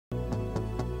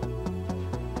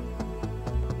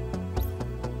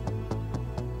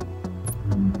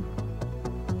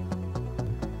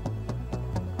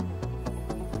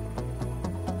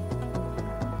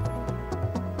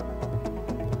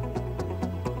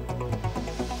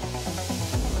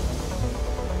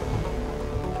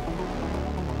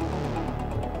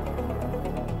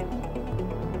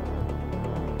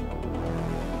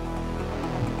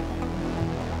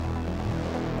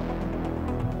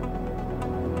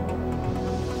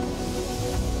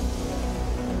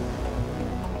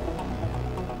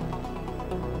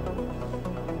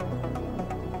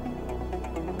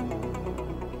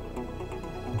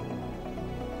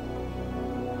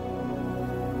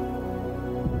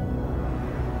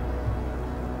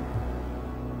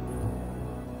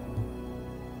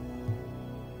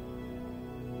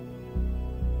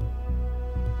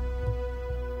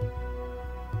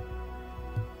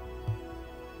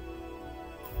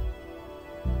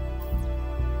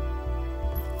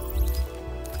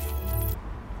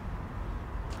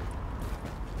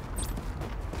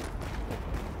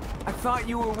thought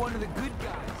you were one of the good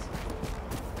guys.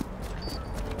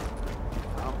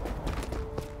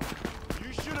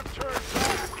 You should have turned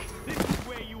back. This is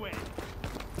where you end.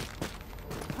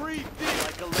 Breathe deep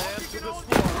like a lamb to the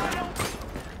slaughter.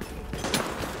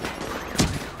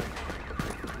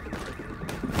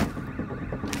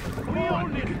 Come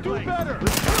on, Nick, do better.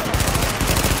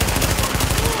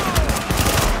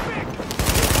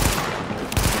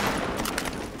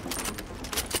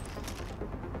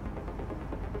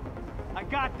 I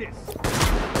got this.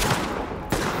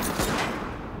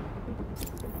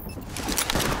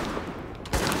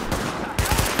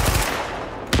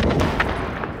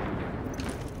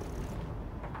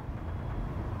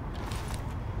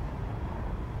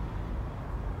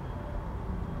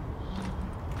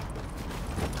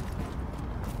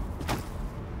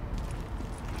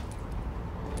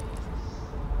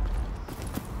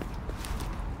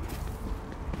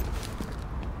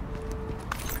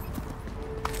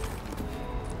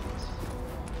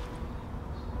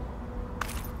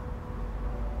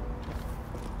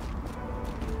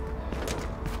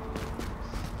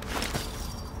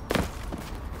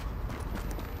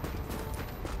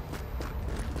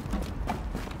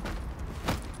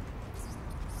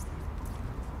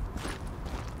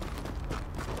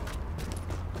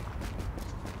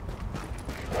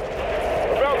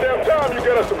 Time you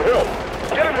get us some help.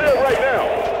 Get him here right now.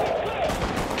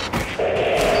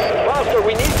 Foster,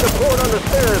 we need support on the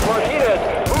stairs. Martinez,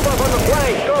 move up on the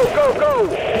flank. Go, go, go.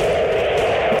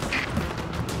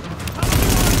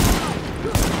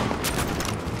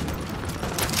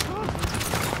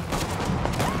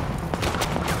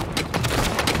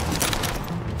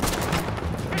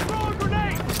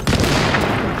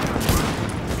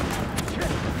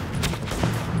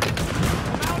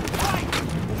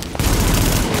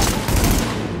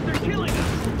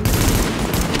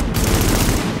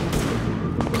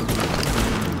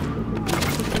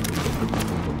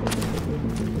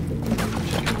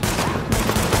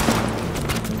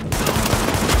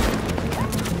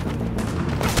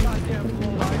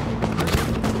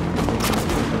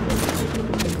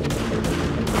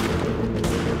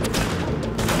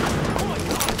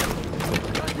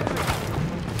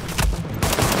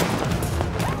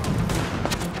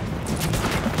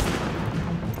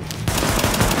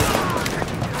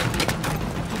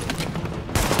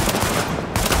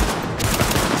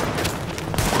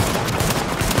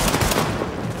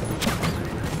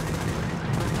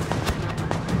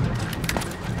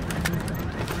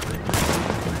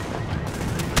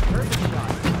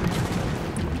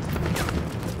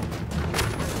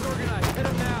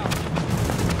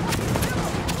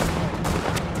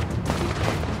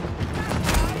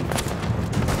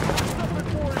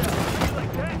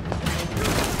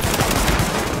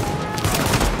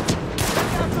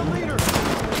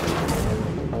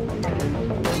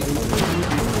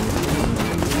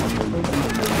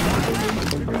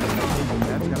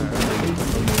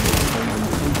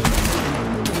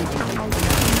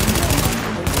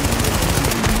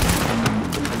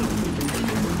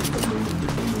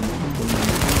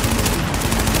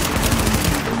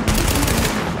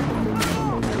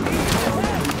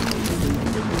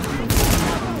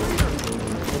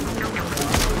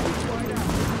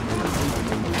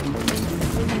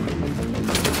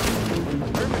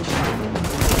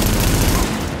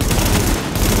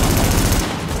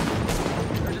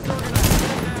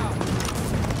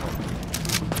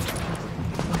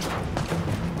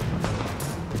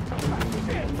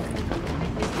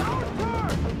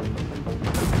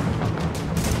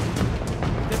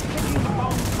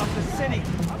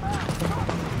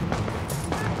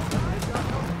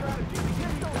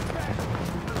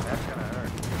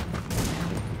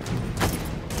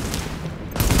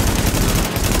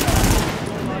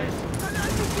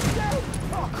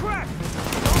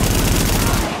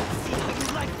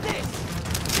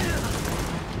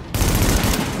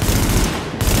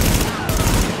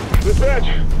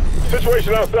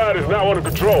 Situation outside is now under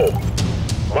control.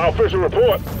 My official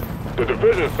report, the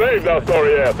Division saved our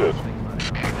sorry asses.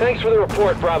 Thanks for the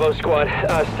report, Bravo Squad.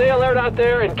 Stay alert out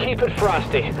there and keep it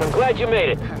frosty. I'm glad you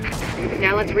made it.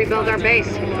 Now let's rebuild our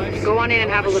base. Go on in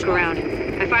and have a look around.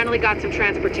 I finally got some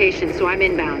transportation, so I'm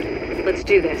inbound. Let's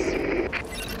do this.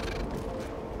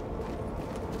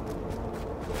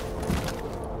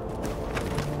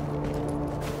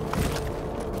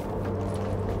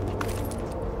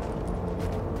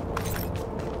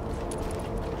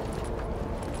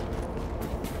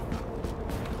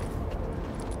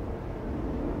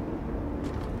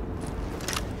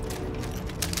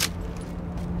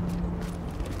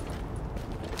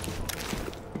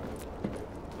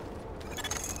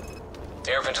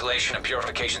 Air ventilation and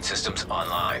purification systems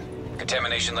online.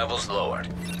 Contamination levels lowered.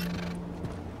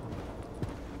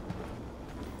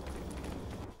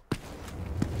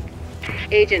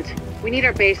 Agent, we need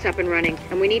our base up and running,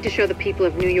 and we need to show the people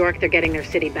of New York they're getting their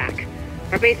city back.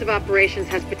 Our base of operations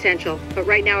has potential, but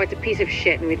right now it's a piece of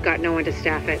shit and we've got no one to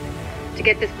staff it. To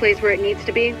get this place where it needs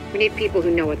to be, we need people who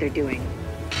know what they're doing.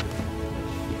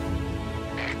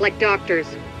 Like doctors.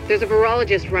 There's a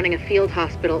virologist running a field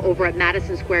hospital over at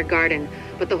Madison Square Garden,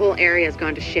 but the whole area's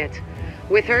gone to shit.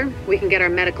 With her, we can get our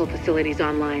medical facilities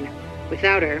online.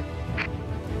 Without her...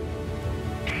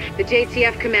 The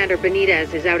JTF commander,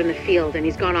 Benitez, is out in the field and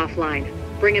he's gone offline.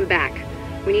 Bring him back.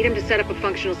 We need him to set up a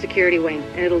functional security wing,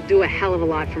 and it'll do a hell of a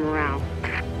lot for morale.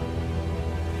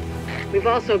 We've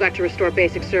also got to restore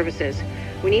basic services.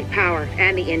 We need power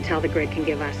and the intel the grid can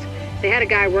give us. They had a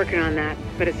guy working on that,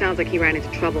 but it sounds like he ran into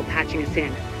trouble patching us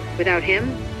in. Without him,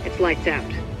 it's lights out.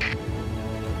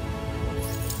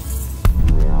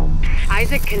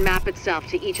 Isaac can map itself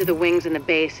to each of the wings in the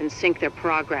base and sync their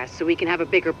progress so we can have a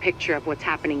bigger picture of what's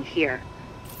happening here.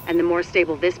 And the more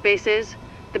stable this base is,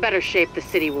 the better shape the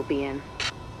city will be in.